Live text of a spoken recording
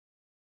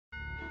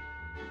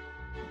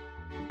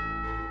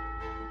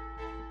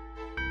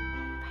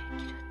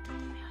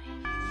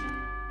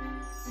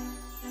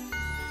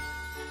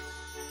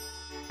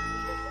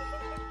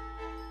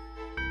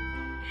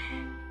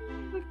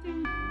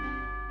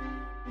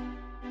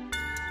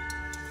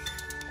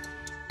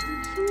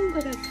숨은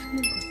거다,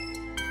 숨은 거.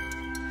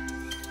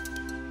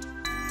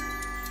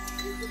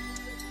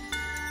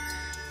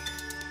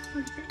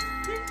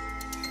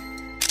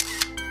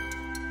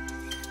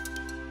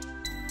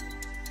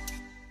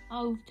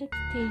 아우,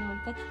 따뜻해요.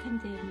 따뜻한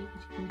잼이고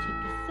지금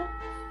재밌어?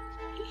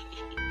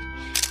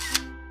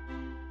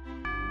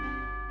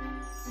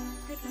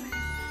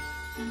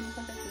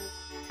 엄마가 다 줘.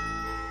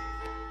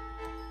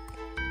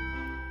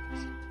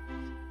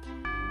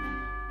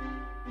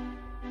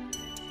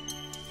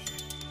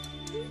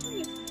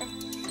 예쁘다.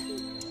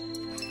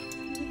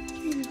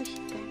 이렇게 입고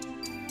싶다.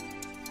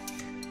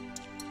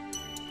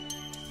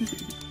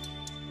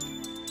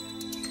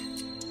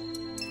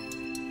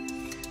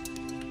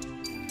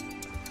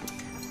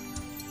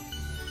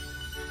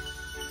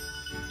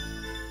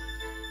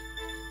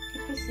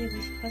 햇빛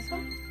쐬고 싶어서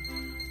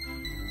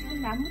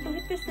지금 나무도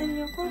햇빛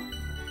쐬려고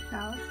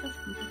나왔어.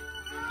 전부.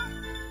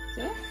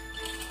 그죠?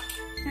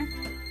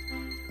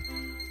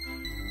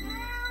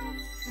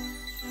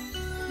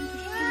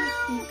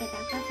 시끄럽으니까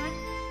나가봐.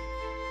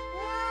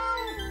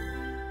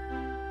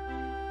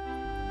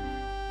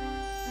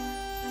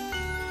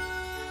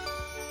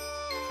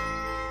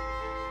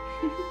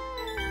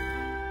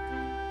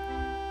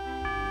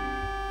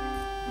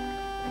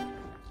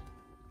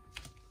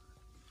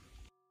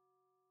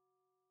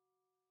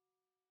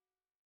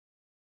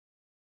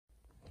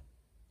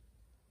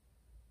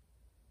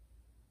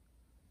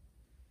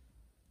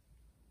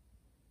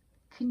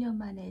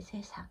 그녀만의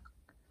세상.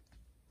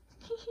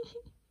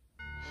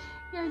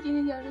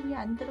 여기는 여름이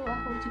안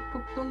들어와. 오직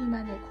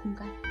복동이만의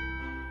공간.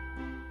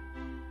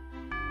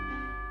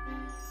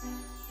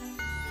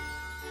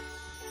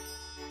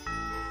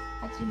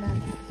 하지만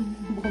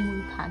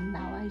몸은 반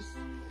나와 있어.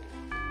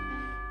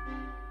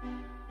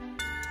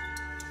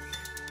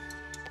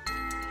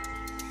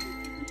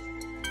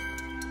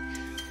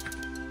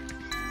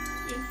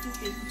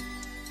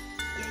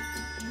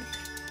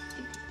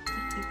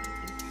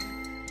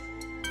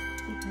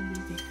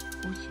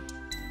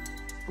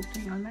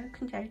 복동이 얼마나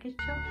큰지 알겠죠?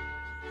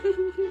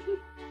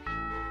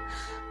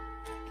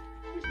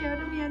 그래서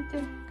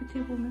여름이한테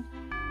그때 보면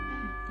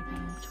내가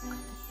너무 좋거든.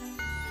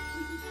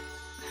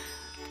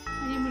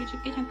 아니, 물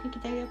줄게. 잠깐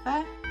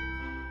기다려봐.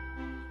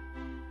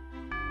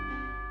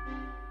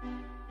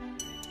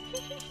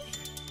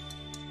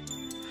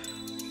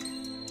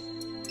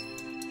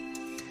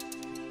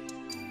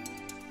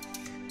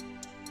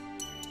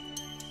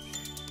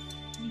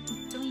 이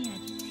복동이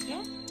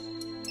아저씨야?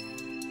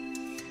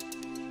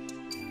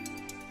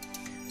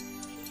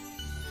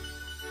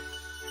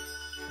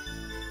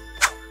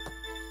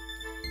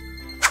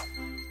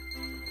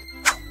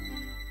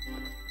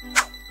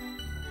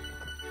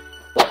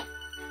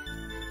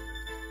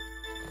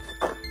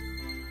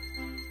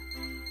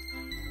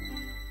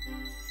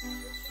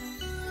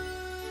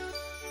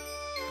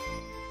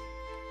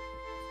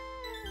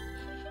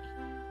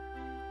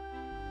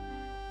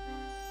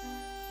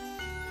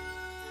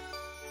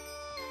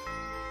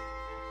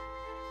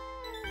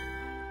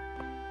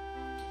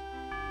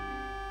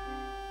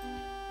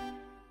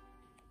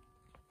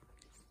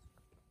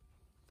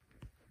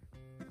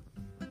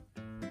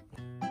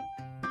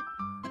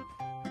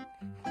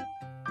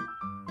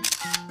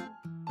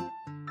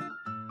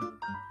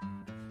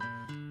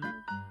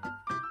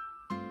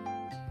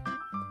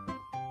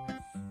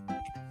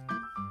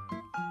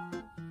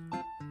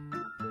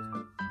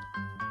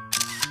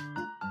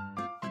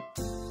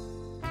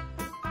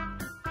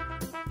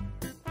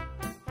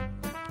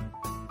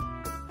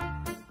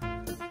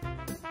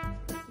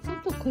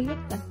 손톱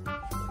걸렸다.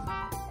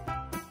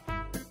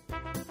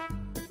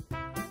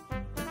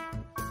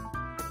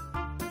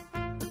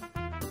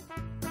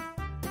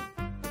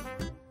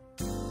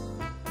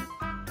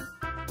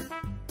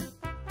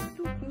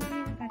 또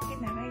고양이는 밖에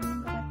나가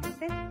있는 것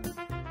같은데?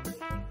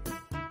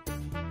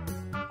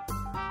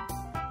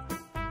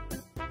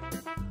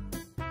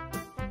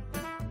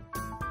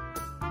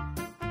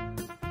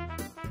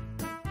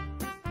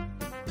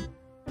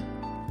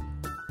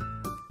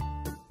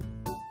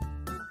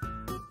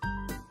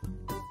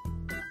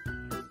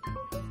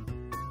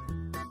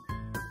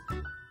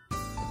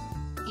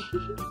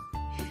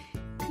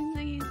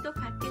 근성이 또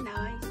밖에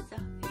나와 있어.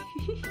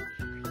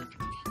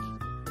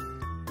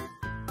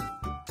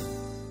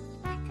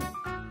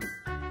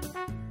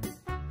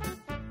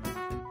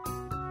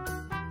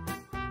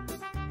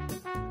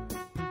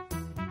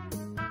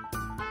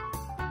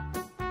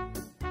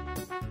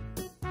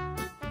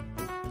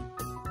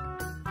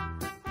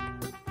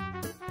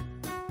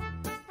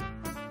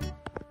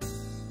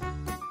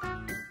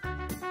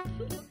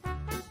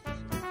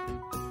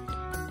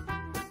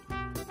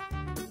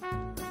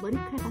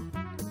 머리카락.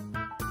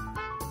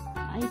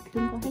 아이,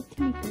 그런 거 할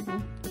테니까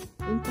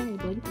너 눈가에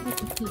머리카락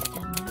붙어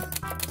있잖아.